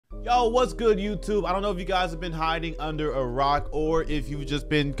Yo, what's good, YouTube? I don't know if you guys have been hiding under a rock or if you've just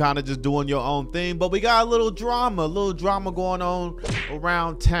been kind of just doing your own thing, but we got a little drama going on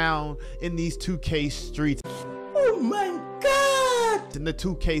around town in these 2K streets. Oh my God! In the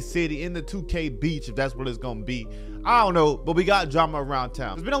 2K city, in the 2K beach, if that's what it's gonna be. I don't know, but we got drama around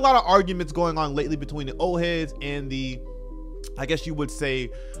town. There's been a lot of arguments going on lately between the old heads and the, I guess you would say,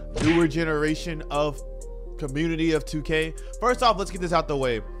 newer generation of community of 2K. First off, let's get this out the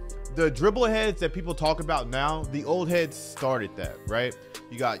way. The dribble heads that people talk about now, the old heads started that, right?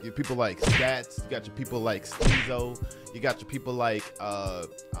 You got your people like Stats, you got your people like Steezo, you got your people like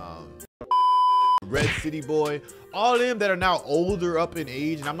Red City Boy, all of them that are now older up in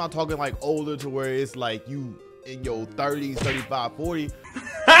age, and I'm not talking like older to where it's like you in your 30s, 35, 40.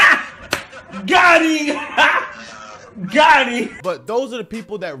 Got him! Got him! But those are the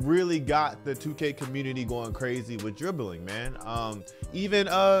people that really got the 2K community going crazy with dribbling, man. Even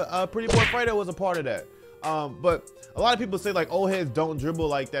Pretty Boy Friday was a part of that. But a lot of people say like old heads don't dribble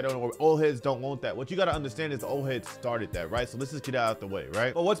like that, or old heads don't want that. What you got to understand is the old heads started that, right? So let's just get out of the way,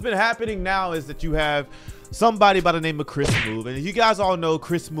 right? But what's been happening now is that you have somebody by the name of Smoove, and you guys all know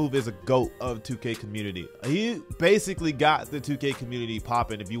Smoove is a GOAT of 2K community. He basically got the 2K community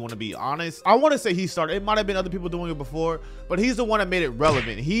popping, if you want to be honest. I want to say he started. It might have been other people doing it before, but he's the one that made it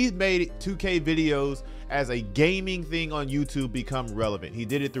relevant. He made 2K videos as a gaming thing on YouTube become relevant. He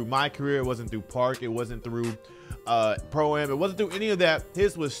did it through My Career. It wasn't through Park. It wasn't through Pro-Am. It wasn't through any of that.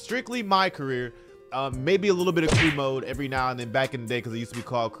 His was strictly My Career. Maybe a little bit of crew mode every now and then back in the day, because it used to be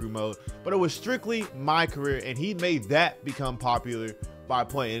called crew mode, but it was strictly My Career, and he made that become popular by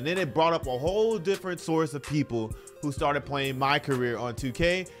playing. And then it brought up a whole different source of people who started playing My Career on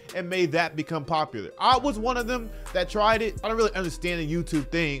 2K and made that become popular. I was one of them that tried it. I don't really understand the YouTube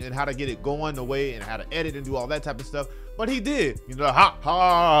thing and how to get it going the way and how to edit and do all that type of stuff, but he did. You know,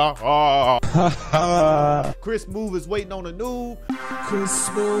 Smoove is waiting on a noob.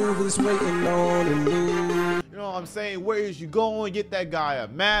 Smoove is waiting on a noob. You know what I'm saying? Where is you going? Get that guy a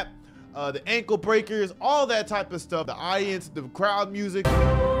map. The ankle breakers, all that type of stuff. The audience, the crowd music.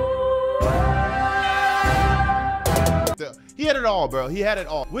 He had it all, bro. He had it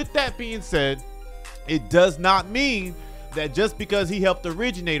all. With that being said, it does not mean that just because he helped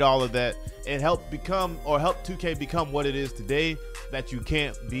originate all of that and help 2K become what it is today, that you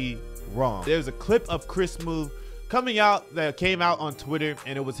can't be wrong. There's a clip of Smoove coming out that came out on Twitter,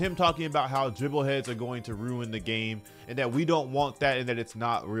 and it was him talking about how dribble heads are going to ruin the game, and that we don't want that, and that it's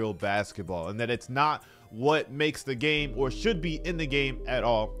not real basketball, and that it's not what makes the game or should be in the game at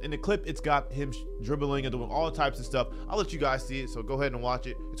all. In the clip, it's got him dribbling and doing all types of stuff. I'll let you guys see it, so go ahead and watch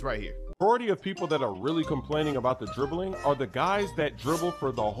it. It's right here. The majority of people that are really complaining about the dribbling are the guys that dribble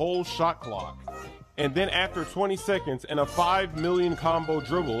for the whole shot clock, and then after 20 seconds and a 5 million combo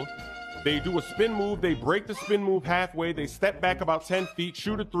dribble, they do a spin move, they break the spin move halfway, they step back about 10 feet,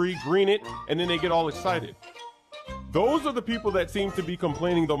 shoot a 3, green it, and then they get all excited. Those are the people that seem to be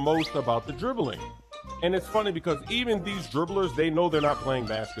complaining the most about the dribbling. And it's funny because even these dribblers, they know they're not playing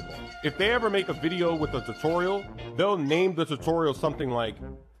basketball. If they ever make a video with a tutorial, they'll name the tutorial something like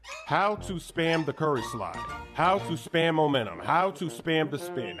how to spam the curry slide, how to spam momentum, how to spam the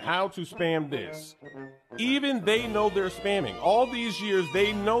spin, how to spam this. Even they know they're spamming. All these years,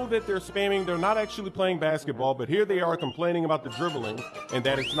 they know that they're spamming. They're not actually playing basketball, but here they are complaining about the dribbling and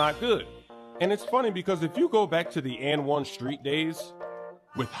that it's not good. And it's funny because if you go back to the N1 Street days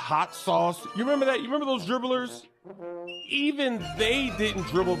with hot sauce, you remember that? You remember those dribblers? Even they didn't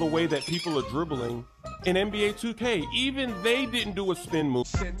dribble the way that people are dribbling in NBA 2K. Even they didn't do a spin move.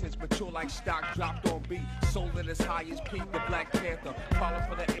 Sentence mature like stock dropped on beat. Sold at as high as peak, the Black Panther. Follow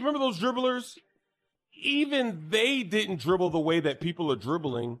for the... Remember those dribblers? Even they didn't dribble the way that people are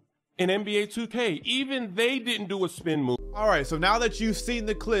dribbling in NBA 2K. Even they didn't do a spin move. All right, so now that you've seen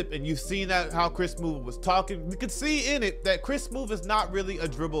the clip and you've seen that how Smoove was talking, we could see in it that Smoove is not really a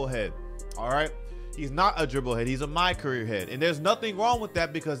dribble head. All right, he's not a dribble head. He's a My Career head, and there's nothing wrong with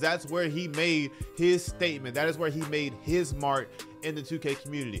that because that's where he made his statement. That is where he made his mark in the 2K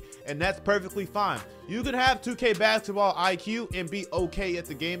community, and that's perfectly fine. You can have 2K basketball IQ and be okay at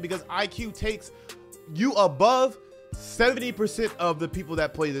the game because IQ takes you above 70% of the people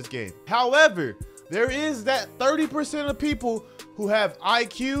that play this game. However, there is that 30% of people who have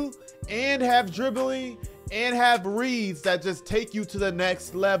IQ and have dribbling and have reads that just take you to the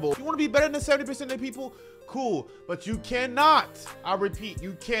next level. If you want to be better than 70% of the people, cool, but you cannot, I repeat,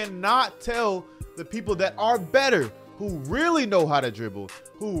 you cannot tell the people that are better, who really know how to dribble,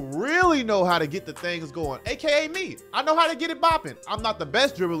 who really know how to get the things going, aka me. I know how to get it bopping. I'm not the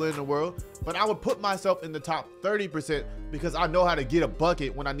best dribbler in the world, but I would put myself in the top 30% because I know how to get a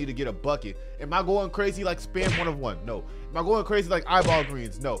bucket when I need to get a bucket. Am I going crazy like spam 1 of 1? No. Am I going crazy like eyeball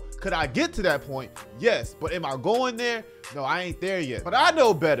greens? No. Could I get to that point? Yes. But am I going there? No, I ain't there yet. But I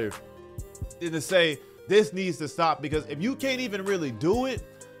know better than to say this needs to stop, because if you can't even really do it,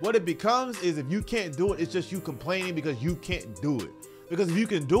 what it becomes is, if you can't do it, it's just you complaining because you can't do it. Because if you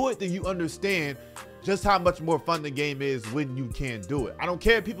can do it, then you understand just how much more fun the game is when you can do it. I don't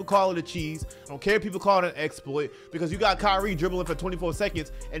care if people call it a cheese. I don't care if people call it an exploit, because you got Kyrie dribbling for 24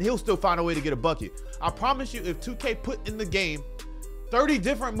 seconds and he'll still find a way to get a bucket. I promise you, if 2K put in the game 30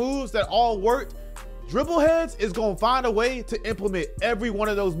 different moves that all worked, dribble heads is gonna find a way to implement every one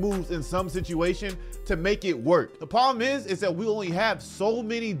of those moves in some situation to make it work. The problem is that we only have so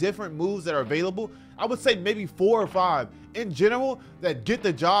many different moves that are available. I would say maybe 4 or 5 in general that get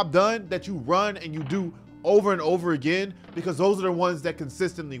the job done, that you run and you do over and over again, because those are the ones that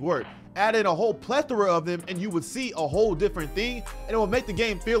consistently work. Add in a whole plethora of them and you would see a whole different thing, and it will make the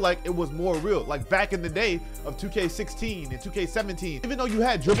game feel like it was more real, like back in the day of 2K16 and 2K17. Even though you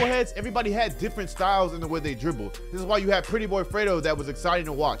had dribble heads, everybody had different styles in the way they dribble. This is why you had Pretty Boy Fredo that was exciting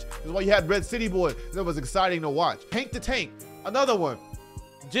to watch. This is why you had Red City Boy that was exciting to watch. Tank to Tank, another one.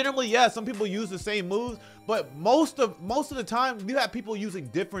 Generally, yeah, some people use the same moves, but most of the time you have people using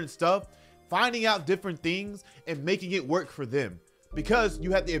different stuff, finding out different things and making it work for them, because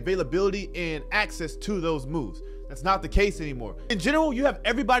you have the availability and access to those moves. That's not the case anymore. In general, you have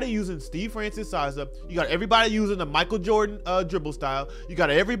everybody using Steve Francis size up. You got everybody using the Michael Jordan dribble style. You got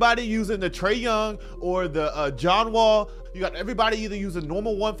everybody using the Trae Young or the John Wall. You got everybody either using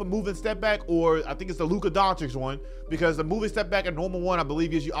normal one for moving step back, or I think it's the Luka Doncic one, because the moving step back and normal one, I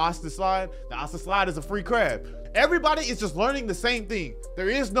believe, gives you Austin slide. The Austin slide is a free crab. Everybody is just learning the same thing. There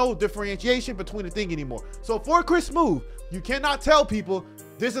is no differentiation between the thing anymore. So for Chris Smoove, you cannot tell people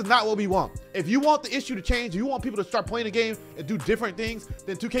this is not what we want. If you want the issue to change, you want people to start playing the game and do different things,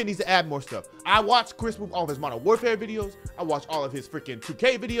 then 2K needs to add more stuff. I watched Chris Smoove all of his Modern Warfare videos. I watched all of his freaking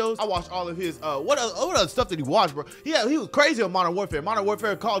 2K videos. I watched all of his, what other stuff did he watch, bro? Yeah, he was crazy on Modern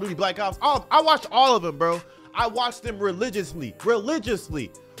Warfare, Call of Duty, Black Ops. I watched all of them, bro. I watched them religiously.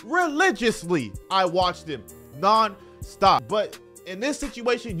 I watched them non-stop. But in this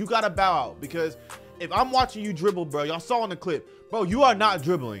situation, you gotta bow out, because if I'm watching you dribble, bro, y'all saw in the clip, bro, you are not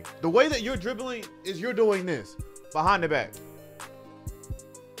dribbling. The way that you're dribbling is you're doing this, behind the back.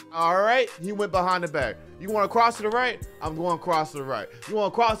 All right, he went behind the back. You want to cross to the right? I'm going cross to the right. You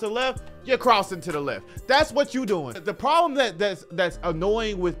want to cross to the left? You're crossing to the left. That's what you're doing. The problem that's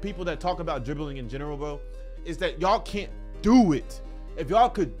annoying with people that talk about dribbling in general, bro, is that y'all can't do it. If y'all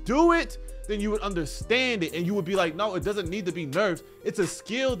could do it, then you would understand it and you would be like, no, it doesn't need to be nerfed. It's a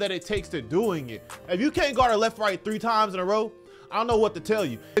skill that it takes to doing it. If you can't guard a left right 3 times in a row, I don't know what to tell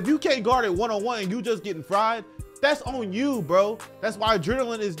you. If you can't guard it one-on-one and you just getting fried, that's on you, bro. That's why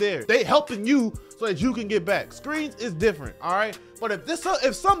adrenaline is there. They helping you so that you can get back. Screens is different, all right? But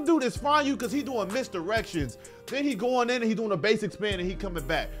if some dude is frying you because he doing misdirections, then he going in and he doing a basic spin and he coming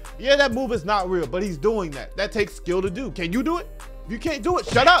back. Yeah, that move is not real, but he's doing that. That takes skill to do. Can you do it? If you can't do it,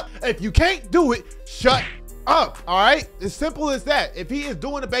 shut up. If you can't do it, shut up, all right? As simple as that. If he is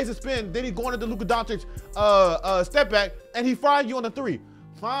doing a basic spin, then he's going into Luka Doncic step back and he fried you on the 3.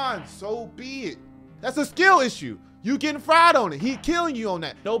 Fine, so be it. That's a skill issue. You getting fried on it. He killing you on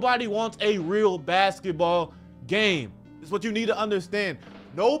that. Nobody wants a real basketball game. This is what you need to understand.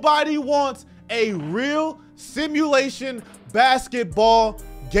 Nobody wants a real simulation basketball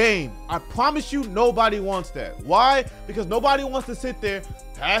game. I promise you, nobody wants that. Why? Because nobody wants to sit there,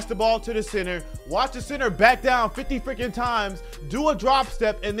 pass the ball to the center, watch the center back down 50 freaking times, do a drop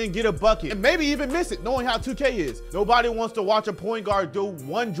step, and then get a bucket, and maybe even miss it, knowing how 2K is. Nobody wants to watch a point guard do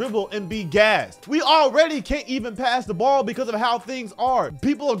one dribble and be gassed. We already can't even pass the ball because of how things are.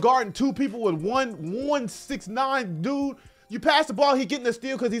 People are guarding 2 people with 1'6'9" dude. You pass the ball, he getting the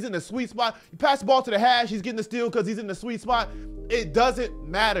steal because he's in the sweet spot. You pass the ball to the hash, he's getting the steal because he's in the sweet spot. It doesn't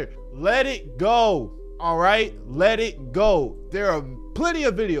matter. Let it go, all right? Let it go. There are plenty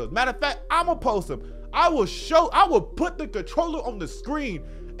of videos. Matter of fact, I'm gonna post them. I will put the controller on the screen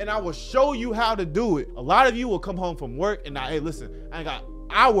and I will show you how to do it. A lot of you will come home from work and hey, listen,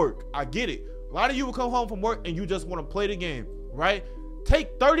 I work, I get it. A lot of you will come home from work and you just wanna play the game, right?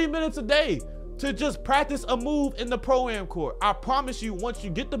 Take 30 minutes a day to just practice a move in the Pro-Am court. I promise you, once you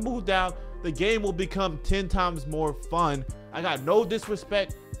get the move down, the game will become 10 times more fun. I got no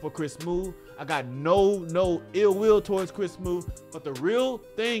disrespect for Chris Smoove. I got no ill will towards Chris Smoove. But the real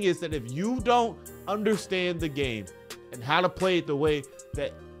thing is that if you don't understand the game, and how to play it the way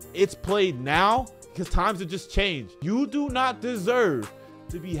that it's played now, because times have just changed. You do not deserve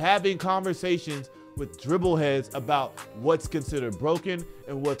to be having conversations with dribble heads about what's considered broken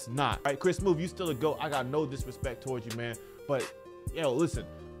and what's not. All right, Chris Smoove, you still a GOAT. I got no disrespect towards you, man. But, yo, listen,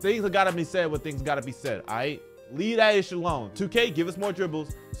 things have got to be said when things got to be said, all right? Leave that issue alone. 2K, give us more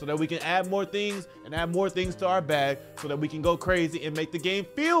dribbles so that we can add more things and add more things to our bag so that we can go crazy and make the game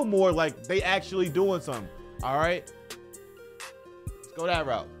feel more like they actually doing something, all right? Let's go that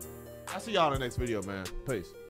route. I'll see y'all in the next video, man. Peace.